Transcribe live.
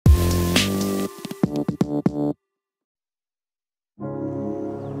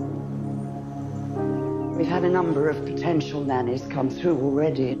We've had a number of potential nannies come through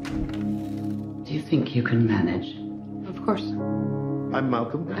already. Do you think you can manage? Of course. I'm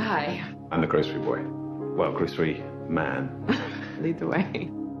Malcolm. Hi. I'm the grocery boy. Well, grocery man. Lead the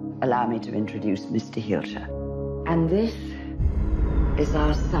way. Allow me to introduce Mr. Hilscher. And this is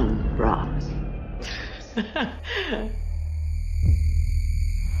our son, Brahms.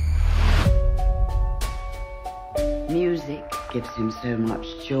 Music gives him so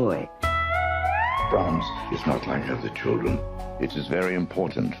much joy. Brahms is not like other children. It is very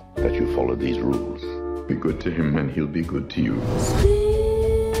important that you follow these rules. Be good to him and he'll be good to you.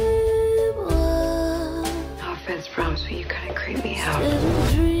 No offense, Brahms, but you kind of creep me out.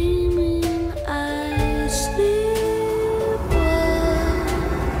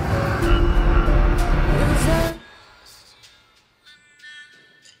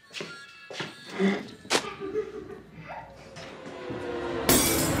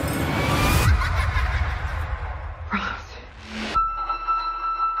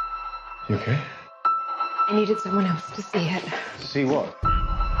 You okay? I needed someone else to see it. See what?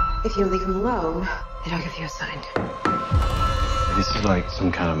 If you leave him alone, then I'll give you a sign. This is like some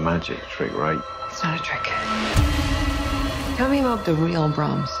kind of magic trick, right? It's not a trick. Tell me about the real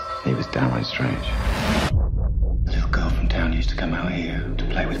Brahms. He was downright strange. A little girl from town used to come out here to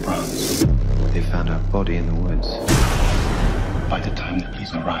play with Brahms. They found her body in the woods. By the time the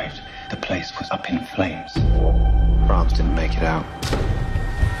police arrived, the place was up in flames. Brahms didn't make it out.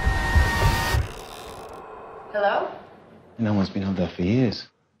 Hello? No one's been out there for years.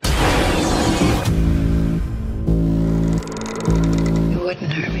 You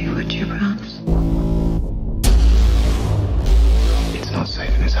wouldn't hurt me, would you, Brahms? It's not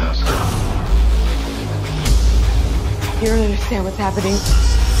safe in this house. You don't understand what's happening.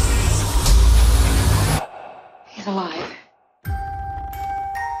 He's alive.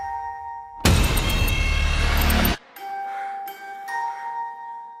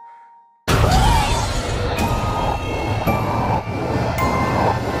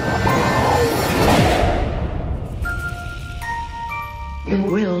 You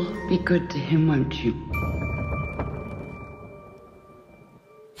will be good to him, won't you?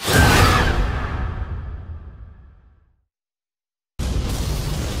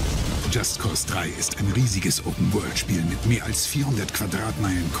 Just Cause 3 ist ein riesiges Open-World-Spiel mit mehr als 400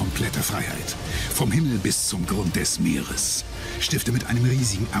 Quadratmeilen kompletter Freiheit. Vom Himmel bis zum Grund des Meeres. Stifte mit einem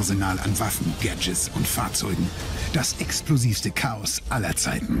riesigen Arsenal an Waffen, Gadgets und Fahrzeugen das explosivste Chaos aller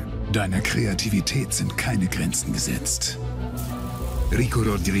Zeiten. Deiner Kreativität sind keine Grenzen gesetzt. Rico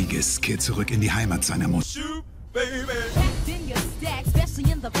Rodriguez kehrt zurück in die Heimat seiner Mutter.